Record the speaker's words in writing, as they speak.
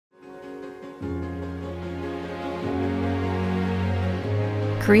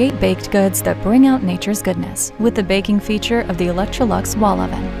Create baked goods that bring out nature's goodness with the baking feature of the Electrolux wall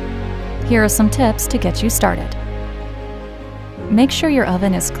oven. Here are some tips to get you started. Make sure your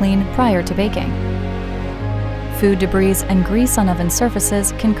oven is clean prior to baking. Food debris and grease on oven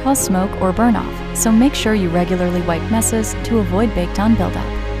surfaces can cause smoke or burn off, so make sure you regularly wipe messes to avoid baked-on buildup.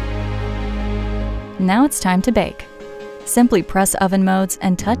 Now it's time to bake. Simply press oven modes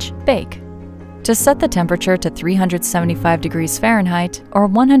and touch Bake. To set the temperature to 375 degrees Fahrenheit or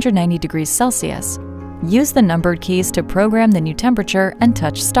 190 degrees Celsius, use the numbered keys to program the new temperature and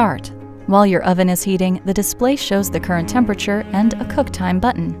touch Start. While your oven is heating, the display shows the current temperature and a cook time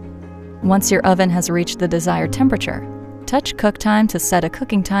button. Once your oven has reached the desired temperature, touch Cook Time to set a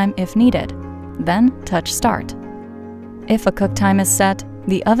cooking time if needed. Then touch Start. If a cook time is set,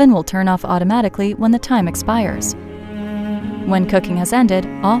 the oven will turn off automatically when the time expires. When cooking has ended,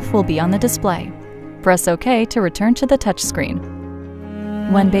 Off will be on the display. Press OK to return to the touchscreen.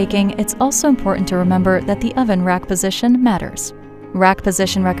 When baking, it's also important to remember that the oven rack position matters. Rack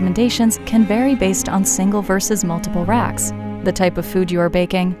position recommendations can vary based on single versus multiple racks, the type of food you are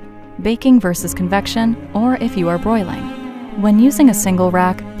baking versus convection, or if you are broiling. When using a single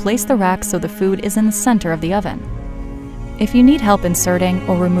rack, place the rack so the food is in the center of the oven. If you need help inserting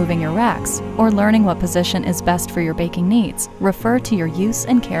or removing your racks, or learning what position is best for your baking needs, refer to your use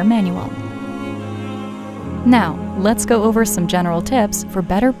and care manual. Now, let's go over some general tips for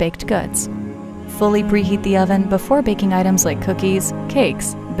better baked goods. Fully preheat the oven before baking items like cookies,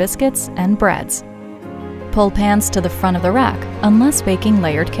 cakes, biscuits, and breads. Pull pans to the front of the rack, unless baking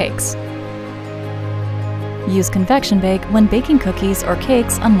layered cakes. Use convection bake when baking cookies or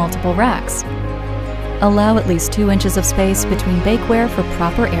cakes on multiple racks. Allow at least 2 inches of space between bakeware for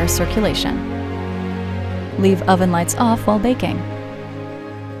proper air circulation. Leave oven lights off while baking.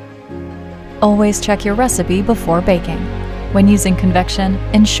 Always check your recipe before baking. When using convection,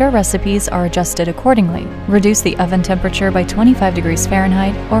 ensure recipes are adjusted accordingly. Reduce the oven temperature by 25 degrees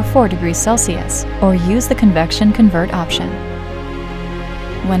Fahrenheit or 4 degrees Celsius, or use the convection convert option.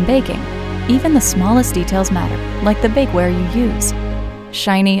 When baking, even the smallest details matter, like the bakeware you use.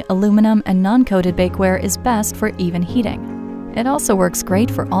 Shiny, aluminum, and non-coated bakeware is best for even heating. It also works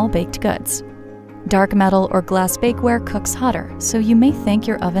great for all baked goods. Dark metal or glass bakeware cooks hotter, so you may think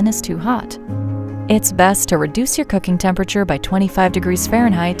your oven is too hot. It's best to reduce your cooking temperature by 25 degrees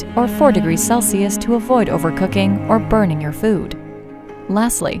Fahrenheit or 4 degrees Celsius to avoid overcooking or burning your food.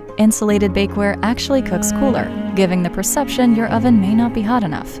 Lastly, insulated bakeware actually cooks cooler, giving the perception your oven may not be hot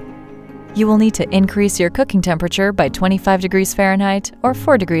enough. You will need to increase your cooking temperature by 25 degrees Fahrenheit or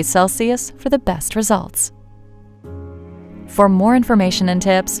 4 degrees Celsius for the best results. For more information and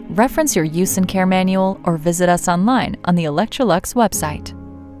tips, reference your use and care manual or visit us online on the Electrolux website.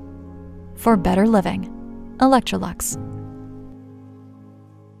 For better living, Electrolux.